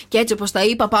Και έτσι όπως τα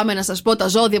είπα, πάμε να σας πω τα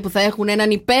ζώδια που θα έχουν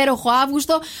έναν υπέροχο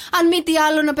Αύγουστο. Αν μη τι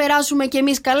άλλο, να περάσουμε κι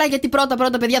εμείς καλά, γιατί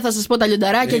πρώτα παιδιά θα σας πω τα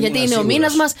λιονταράκια, γιατί είναι ο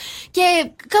μήνας μας. Και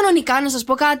κανονικά να σας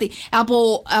πω κάτι.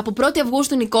 Από 1η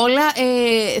Αυγούστου, Νικόλα,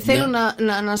 θέλω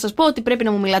να σας πω ότι πρέπει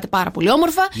να μου μιλάτε πάρα πολύ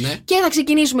όμορφα. Και θα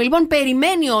ξεκινήσουμε λοιπόν.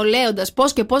 Περιμένει ο Λέοντας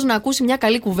πώς και πώς να ακούσει μια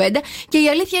καλή κουβέντα. Και η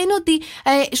αλήθεια είναι ότι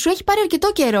σου έχει πάρει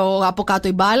αρκετό καιρό από κάτω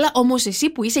η μπάλα. Όμως εσύ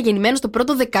που είσαι γεννημένος το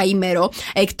πρώτο δεκαήμερο,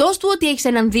 εκτός του ότι έχεις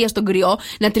έναν Δία στον κρυό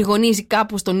να τριγωνίζει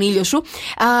κάπου στον ήλιο σου,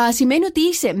 σημαίνει ότι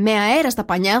είσαι με αέρα στα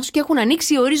πανιά σου και έχουν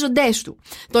ανοίξει οι ορίζοντές του.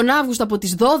 Τον Αύγουστο από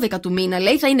τις 12 του μήνα,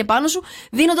 λέει, θα είναι πάνω σου,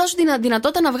 δίνοντάς σου την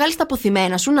δυνατότητα να βγάλεις τα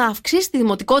αποθυμένα σου, να αυξήσεις τη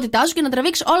δημοτικότητά σου και να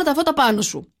τραβήξεις όλα τα φώτα πάνω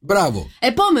σου. Μπράβο.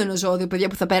 Επόμενο ζώδιο, παιδιά,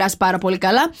 που θα περάσει πάρα πολύ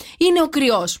καλά είναι ο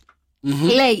Κρυός.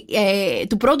 Λέει,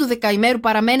 του πρώτου δεκαημέρου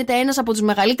παραμένετε ένας από τους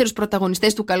μεγαλύτερους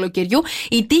πρωταγωνιστές του καλοκαιριού.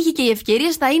 Η τύχη και οι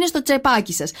ευκαιρίες θα είναι στο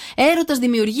τσεπάκι σας. Έρωτας,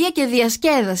 δημιουργία και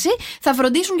διασκέδαση θα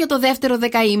φροντίσουν για το δεύτερο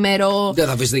δεκαήμερο. Δεν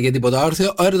θα αφήσετε για τίποτα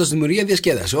όρθιο. Έρωτας, δημιουργία,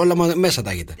 διασκέδαση. Όλα μέσα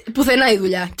τα έχετε. Πουθενά η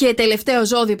δουλειά. Και τελευταίο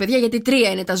ζώδιο, παιδιά, γιατί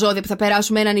 3 είναι τα ζώδια που θα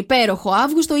περάσουμε έναν υπέροχο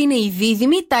Αύγουστο, είναι οι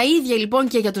Δίδυμοι. Τα ίδια λοιπόν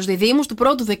και για τους Διδύμους του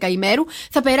πρώτου δεκαημέρου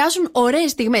θα περάσουν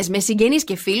ωραίες στιγμές με συγγενείς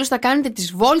και φίλους. Θα κάνετε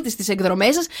τις βόλτες, τις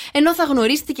εκδρομές σας, ενώ θα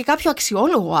γνωρίσετε και κάποιο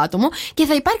αξιόλογο άτομο και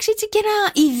θα υπάρξει έτσι και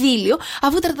ένα ειδήλιο,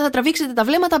 αφού θα τραβήξετε τα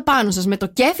βλέμματα πάνω σας με το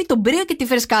κέφι, τον μπρίο και τη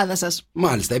φρεσκάδα σας.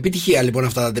 Μάλιστα, επιτυχία λοιπόν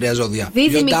αυτά τα 3 ζώδια.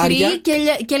 Δίδυμοι, Κρυοί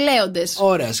και Λέοντες.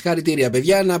 Ωραία, συγχαρητήρια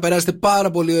παιδιά, να περάσετε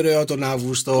πάρα πολύ ωραίο τον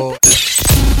Αύγουστο.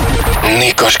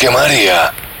 Νίκος και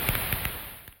Μαρία.